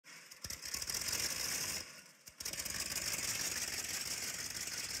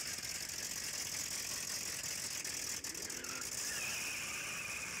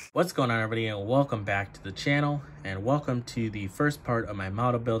What's going on, everybody, and welcome back to the channel, and welcome to the first part of my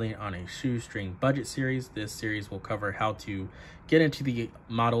model building on a shoestring budget series. This series will cover how to get into the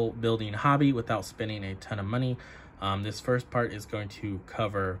model building hobby without spending a ton of money. This first part is going to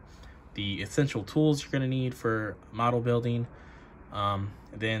cover the essential tools you're going to need for model building.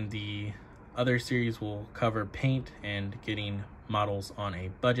 Then the other series will cover paint and getting models on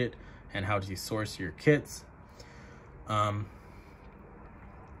a budget and how to source your kits.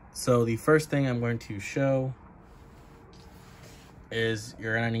 So the first thing I'm going to show is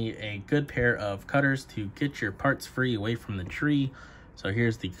you're going to need a good pair of cutters to get your parts free away from the tree. So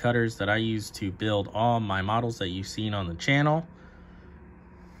here's the cutters that I use to build all my models that you've seen on the channel.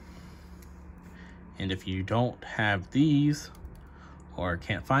 And if you don't have these or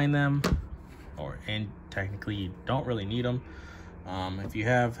can't find them, and technically you don't really need them, if you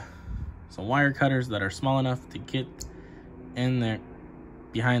have some wire cutters that are small enough to get in there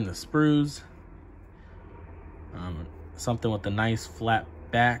behind the sprues, something with a nice flat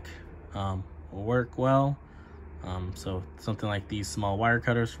back will work well. So something like these small wire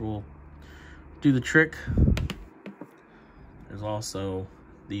cutters will do the trick. There's also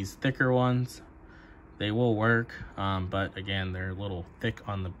these thicker ones. They will work, but again, they're a little thick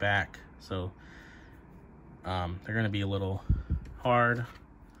on the back, so they're going to be a little hard.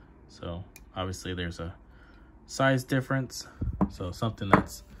 So obviously there's a size difference, so something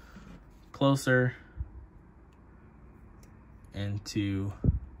that's closer into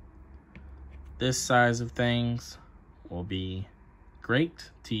this size of things will be great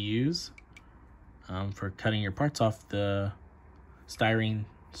to use for cutting your parts off the styrene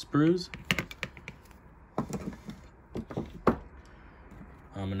sprues.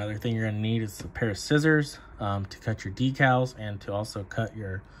 Another thing you're going to need is a pair of scissors to cut your decals and to also cut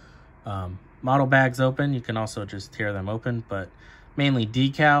your model bags open. You can also just tear them open, but mainly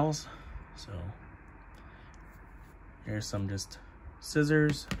decals. So here's some just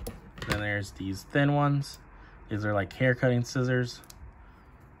scissors. Then there's these thin ones. These are like hair cutting scissors.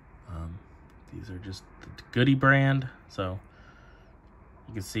 These are just the Goody brand. So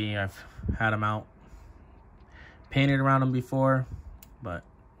you can see I've had them out painted around them before, but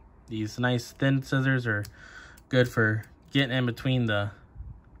these nice thin scissors are good for getting in between the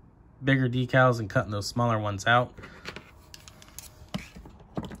bigger decals and cutting those smaller ones out.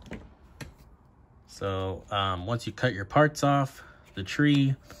 So once you cut your parts off the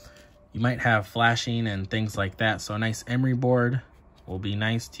tree, you might have flashing and things like that. So a nice emery board will be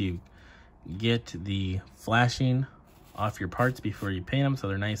nice to get the flashing off your parts before you paint them, so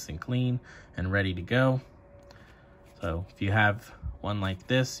they're nice and clean and ready to go. So if you have one like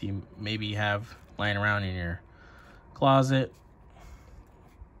this, you maybe have lying around in your closet.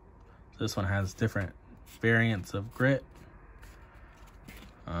 This one has different variants of grit.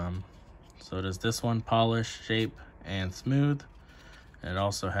 So does this one, polish, shape, and smooth. And it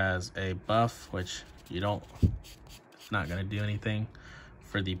also has a buff, which it's not gonna do anything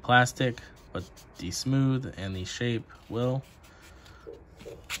for the plastic, but the smooth and the shape will.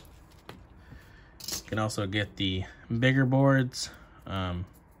 You can also get the bigger boards.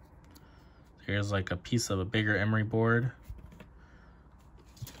 Here's like a piece of a bigger emery board.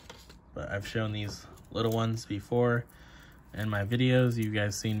 But I've shown these little ones before in my videos. You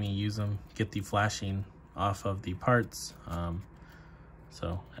guys seen me use them, get the flashing off of the parts.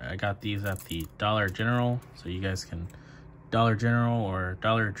 So I got these at the Dollar General, so you guys can Dollar General or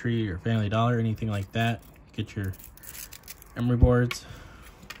Dollar Tree or Family Dollar, anything like that, get your emery boards.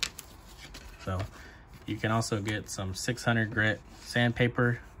 So you can also get some 600 grit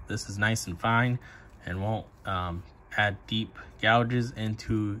sandpaper. This is nice and fine and won't add deep gouges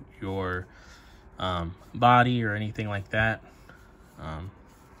into your body or anything like that.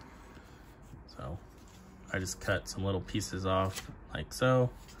 So I just cut some little pieces off like so.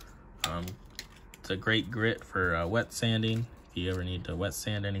 It's a great grit for wet sanding if you ever need to wet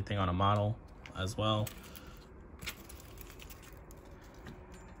sand anything on a model as well.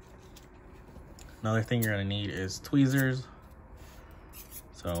 Another thing you're going to need is tweezers.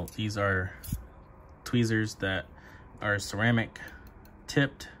 So these are tweezers that are ceramic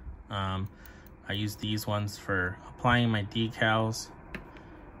tipped. I use these ones for applying my decals,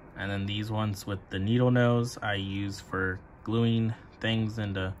 and then these ones with the needle nose I use for gluing things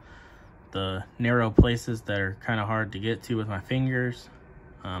into the narrow places that are kind of hard to get to with my fingers.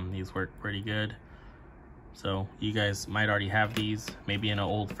 These work pretty good. So you guys might already have these, maybe in an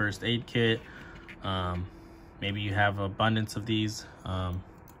old first aid kit. Maybe you have abundance of these.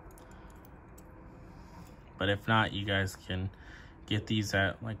 But if not, you guys can get these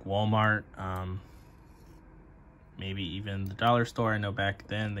at like Walmart. maybe even the dollar store. I know back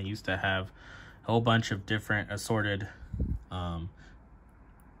then they used to have a whole bunch of different assorted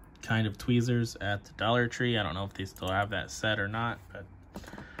kind of tweezers at the Dollar Tree. I don't know if they still have that set or not, but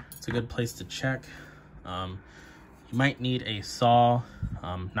it's a good place to check. You might need a saw,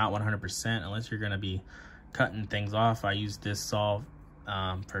 not 100% unless you're going to be cutting things off. I use this saw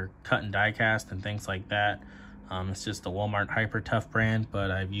for cutting diecast and things like that. It's just a Walmart Hyper Tough brand,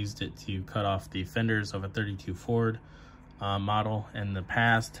 but I've used it to cut off the fenders of a 32 Ford model in the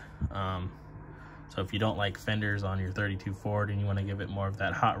past. So if you don't like fenders on your 32 Ford and you want to give it more of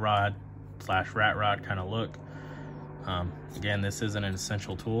that hot rod / rat rod kind of look, again, this isn't an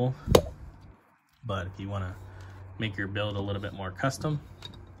essential tool, but if you want to make your build a little bit more custom.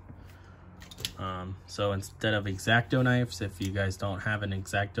 So instead of X-Acto knives, if you guys don't have an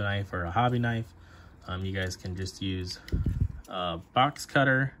X-Acto knife or a hobby knife, you guys can just use a box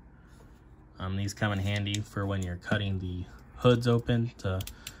cutter. These come in handy for when you're cutting the hoods open to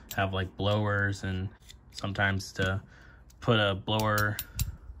have like blowers, and sometimes to put a blower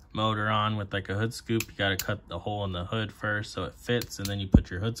motor on with like a hood scoop, you got to cut the hole in the hood first so it fits, and then you put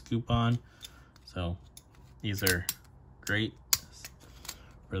your hood scoop on. So these are great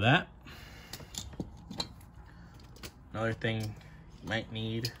for that. Another thing you might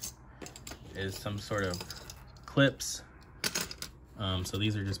need is some sort of clips. So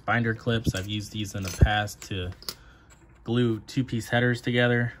these are just binder clips. I've used these in the past to glue two-piece headers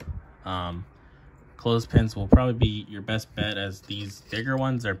together. Clothespins will probably be your best bet, as these bigger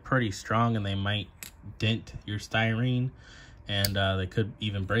ones are pretty strong and they might dent your styrene, and they could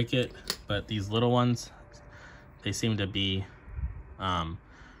even break it. But these little ones, they seem to be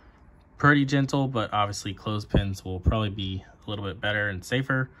pretty gentle, but obviously clothespins will probably be a little bit better and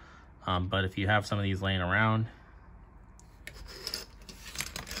safer. But if you have some of these laying around.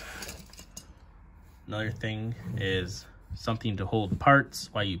 Another thing is something to hold parts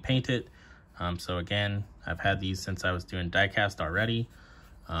while you paint it. So again, I've had these since I was doing diecast already.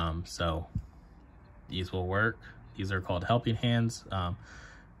 So these will work. These are called helping hands. A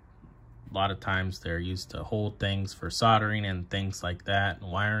lot of times they're used to hold things for soldering and things like that,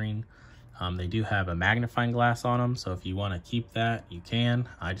 and wiring. They do have a magnifying glass on them, so if you want to keep that, you can.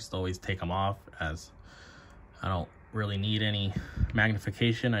 I just always take them off, as I don't really need any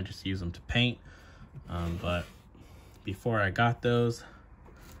magnification. I just use them to paint. But before I got those,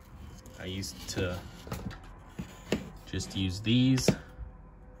 I used to just use these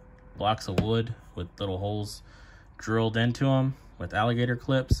blocks of wood with little holes drilled into them with alligator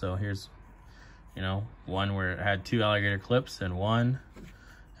clips. So here's, you know, one where it had 2 alligator clips, and one,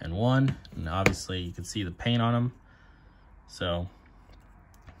 and obviously you can see the paint on them. So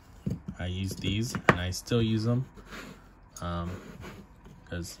I use these, and I still use them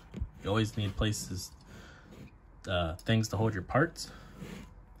because you always need places, things to hold your parts.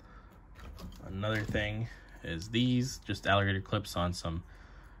 Another thing is these, just alligator clips on some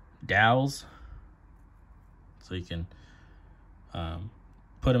dowels, so you can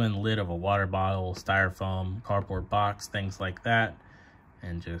put them in the lid of a water bottle, styrofoam, cardboard box, things like that.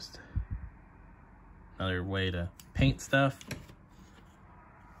 And just another way to paint stuff.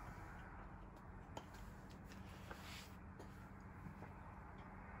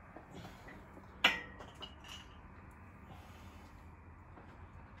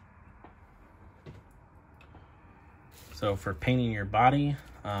 So for painting your body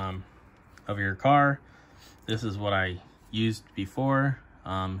of your car, this is what I used before.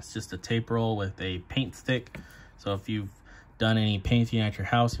 It's just a tape roll with a paint stick. So if you've done any painting at your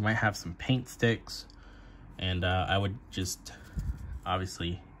house, you might have some paint sticks, and I would just,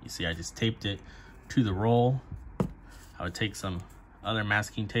 obviously, you see I just taped it to the roll. I would take some other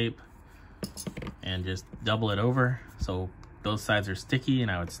masking tape and just double it over so those sides are sticky, and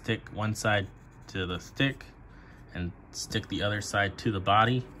I would stick one side to the stick and stick the other side to the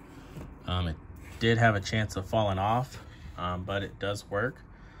body. It did have a chance of falling off, but it does work.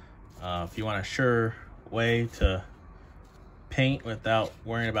 If you want a sure way to paint without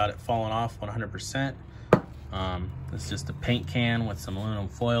worrying about it falling off 100%, it's just a paint can with some aluminum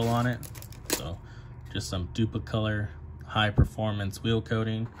foil on it. So just some Duplicolor high performance wheel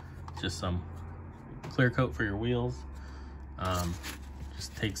coating, just some clear coat for your wheels.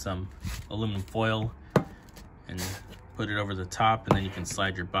 Just take some aluminum foil and put it over the top, and then you can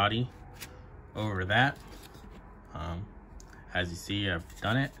slide your body over that. As you see, I've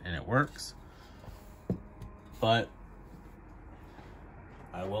done it and it works. But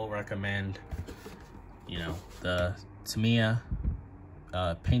I will recommend, you know, the Tamiya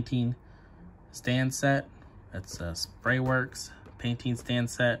painting stand set. It's a Sprayworks painting stand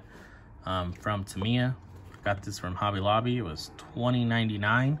set from Tamiya. Got this from Hobby Lobby. It was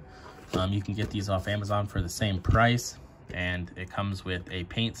 $20.99. You can get these off Amazon for the same price, and it comes with a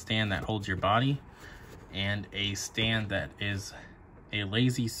paint stand that holds your body and a stand that is a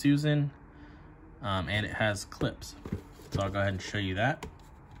Lazy Susan, and it has clips. So I'll go ahead and show you that.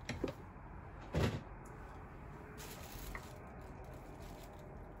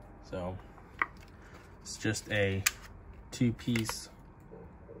 So it's just a 2-piece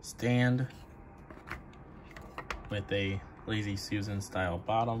stand with a Lazy Susan style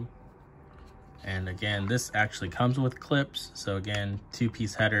bottom. And again, this actually comes with clips. So again,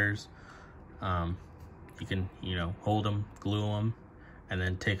 2-piece headers. You can, hold them, glue them, and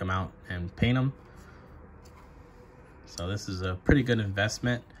then take them out and paint them. So this is a pretty good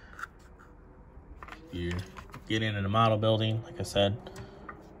investment. You get into the model building, like I said,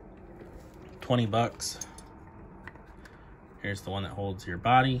 20 bucks. Here's the one that holds your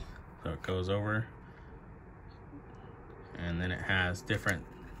body, so it goes over. And then it has different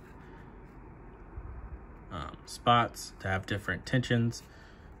spots to have different tensions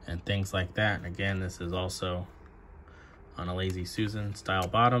and things like that. And again, this is also on a Lazy Susan style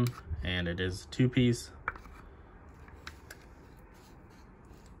bottom, and it is 2-piece.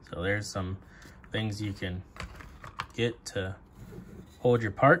 So there's some things you can get to hold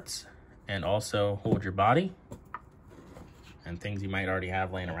your parts and also hold your body, and things you might already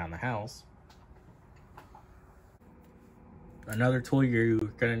have laying around the house. Another tool you're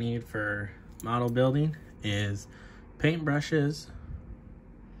gonna need for model building is paint brushes.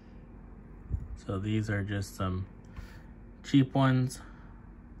 So these are just some cheap ones.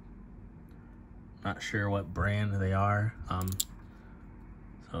 Not sure what brand they are.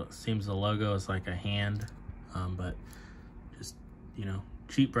 So it seems the logo is like a hand, but just,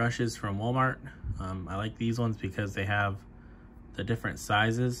 cheap brushes from Walmart. I like these ones because they have the different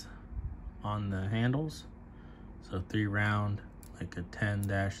sizes on the handles. So 3 round, like a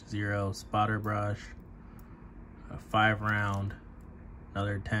 10-0 spotter brush, a 5 round,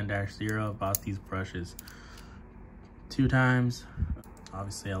 another 10-0. Bought these brushes 2 times.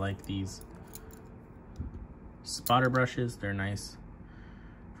 Obviously I like these spotter brushes. They're nice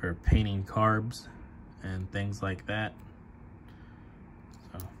for painting carbs and things like that.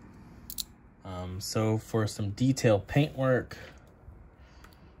 So for some detailed paint work,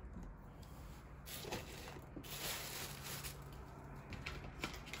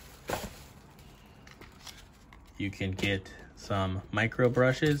 you can get some micro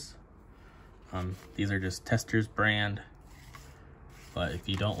brushes. These are just Testors brand, but if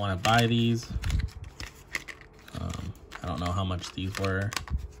you don't want to buy these, I don't know how much these were,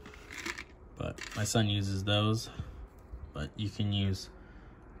 but my son uses those. But you can use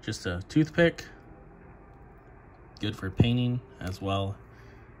just a toothpick, good for painting, as well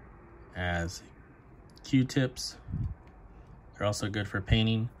as Q-tips. They're also good for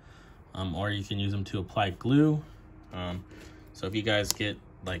painting, or you can use them to apply glue. So if you guys get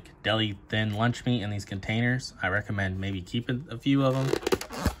like deli thin lunch meat in these containers, I recommend maybe keeping a few of them.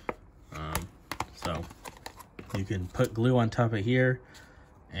 So you can put glue on top of here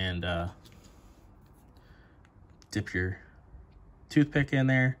and dip your toothpick in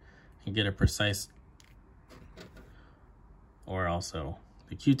there and get a precise, or also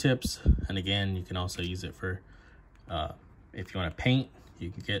the Q-tips. And again, you can also use it for if you want to paint, you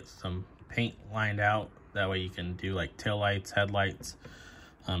can get some paint lined out. That way you can do like tail lights, headlights,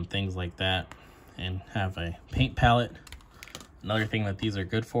 things like that, and have a paint palette. Another thing that these are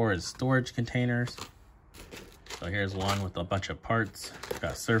good for is storage containers. So here's one with a bunch of parts.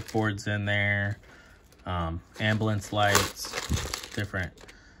 Got surfboards in there, ambulance lights, different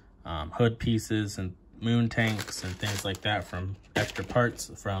hood pieces and moon tanks and things like that from extra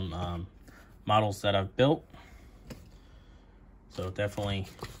parts from models that I've built. So definitely,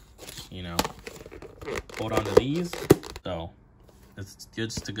 hold on to these. So it's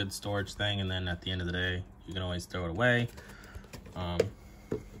just a good storage thing, and then at the end of the day, you can always throw it away.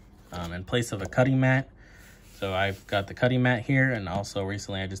 In place of a cutting mat. So I've got the cutting mat here, and also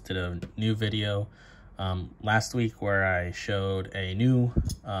recently I just did a new video last week where I showed a new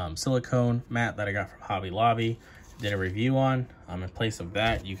silicone mat that I got from Hobby Lobby. Did a review on. In place of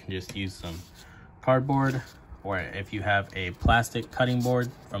that, you can just use some cardboard, or if you have a plastic cutting board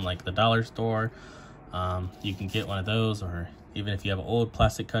from like the dollar store, you can get one of those, or even if you have an old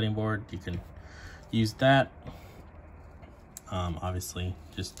plastic cutting board, you can use that. Obviously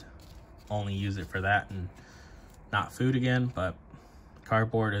just only use it for that and not food again, but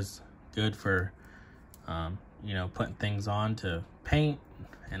cardboard is good for putting things on to paint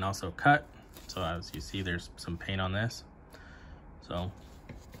and also cut. So as you see, there's some paint on this. So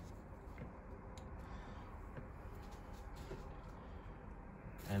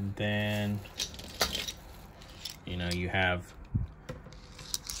And then, you know, you have,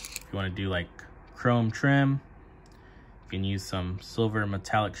 if you want to do like chrome trim, you can use some silver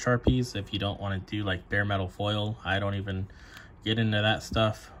metallic Sharpies. If you don't want to do like bare metal foil, I don't even get into that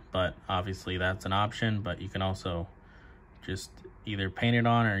stuff, but obviously that's an option. But you can also just either paint it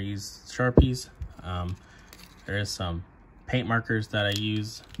on or use Sharpies. There is some paint markers that I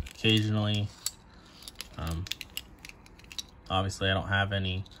use occasionally. Obviously I don't have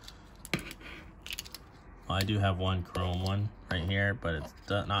any. Well, I do have one chrome one right here, but it's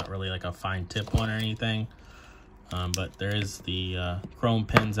not really like a fine tip one or anything. But there is the chrome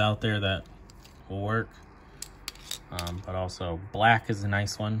pins out there that will work. But also black is a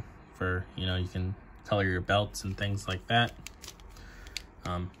nice one for, you know, you can color your belts and things like that.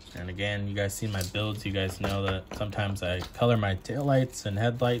 And again, you guys see my builds, you guys know that sometimes I color my taillights and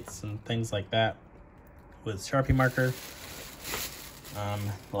headlights and things like that with Sharpie marker.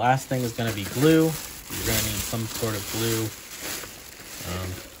 The last thing is going to be glue. You're going to need some sort of glue.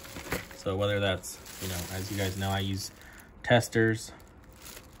 So whether that's, you know, as you guys know, I use testers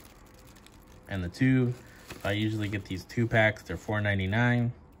and the tube. I usually get these 2-packs. They're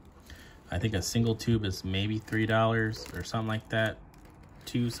 $4.99. I think a single tube is maybe $3 or something like that.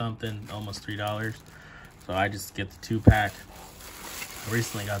 2 something, almost $3. So I just get the 2-pack. I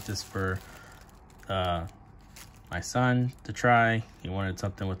recently got this for my son to try. He wanted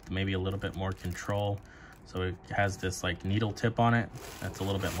something with maybe a little bit more control. So it has this like needle tip on it. That's a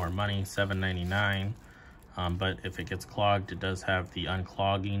little bit more money, $7.99. But if it gets clogged, it does have the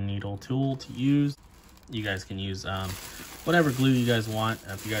unclogging needle tool to use. You guys can use whatever glue you guys want.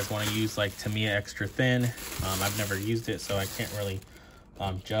 If you guys want to use like Tamiya extra thin, I've never used it, so I can't really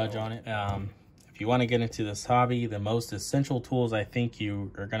judge on it. If you want to get into this hobby, the most essential tools I think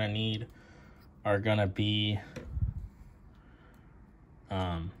you are gonna need are gonna be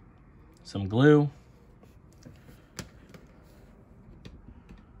some glue,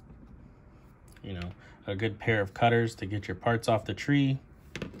 you know, a good pair of cutters to get your parts off the tree,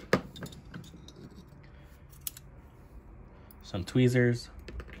 some tweezers,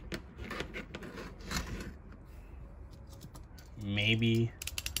 maybe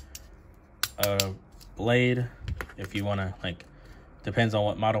a blade if you want to, like, depends on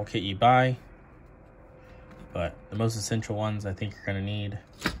what model kit you buy, but the most essential ones I think you're going to need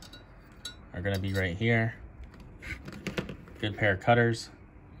are going to be right here. Good pair of cutters,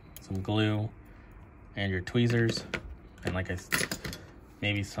 some glue, and your tweezers, and like I said,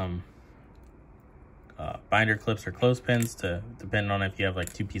 maybe some binder clips or clothespins, to depending on if you have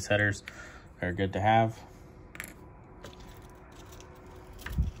like 2-piece headers, are good to have.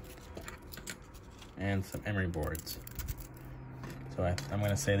 And some emery boards. So I'm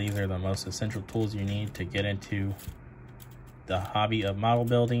going to say these are the most essential tools you need to get into the hobby of model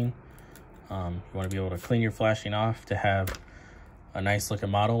building. You want to be able to clean your flashing off to have a nice looking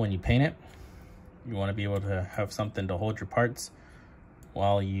model when you paint it. You want to be able to have something to hold your parts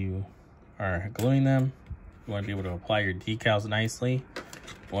while you are gluing them. You want to be able to apply your decals nicely.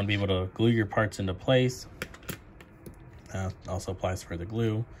 You want to be able to glue your parts into place. Also applies for the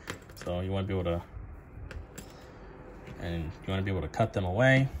glue. So you want to be able to, and you want to be able to cut them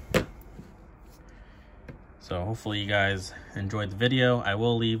away. So hopefully you guys enjoyed the video. I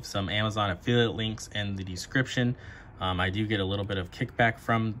will leave some Amazon affiliate links in the description. I do get a little bit of kickback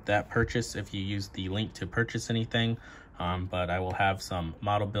from that purchase if you use the link to purchase anything. But I will have some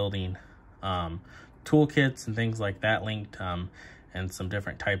model building toolkits and things like that linked, and some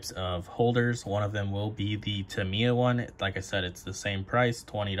different types of holders. One of them will be the Tamiya one. Like I said, it's the same price,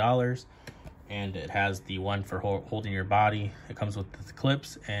 $20. And it has the one for holding your body. It comes with the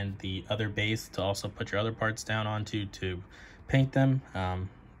clips and the other base to also put your other parts down onto to paint them.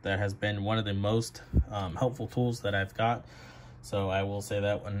 That has been one of the most helpful tools that I've got. So I will say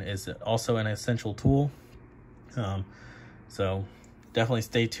that one is also an essential tool. So definitely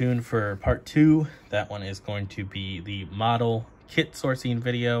stay tuned for part 2. That one is going to be the model kit sourcing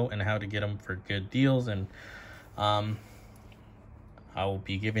video and how to get them for good deals. And I will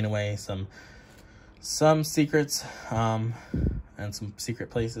be giving away some secrets and some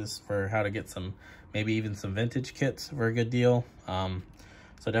secret places for how to get some, maybe even some vintage kits for a good deal.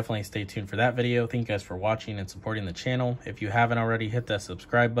 So definitely stay tuned for that video. Thank you guys for watching and supporting the channel. If you haven't already, hit that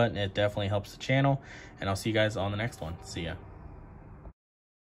subscribe button. It definitely helps the channel. And I'll see you guys on the next one. See ya.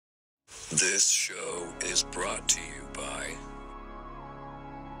 This show is brought to you by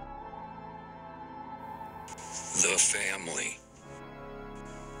The Family.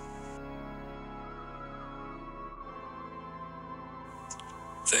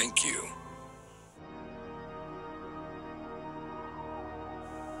 Thank you.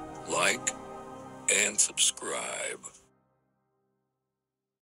 like, and subscribe.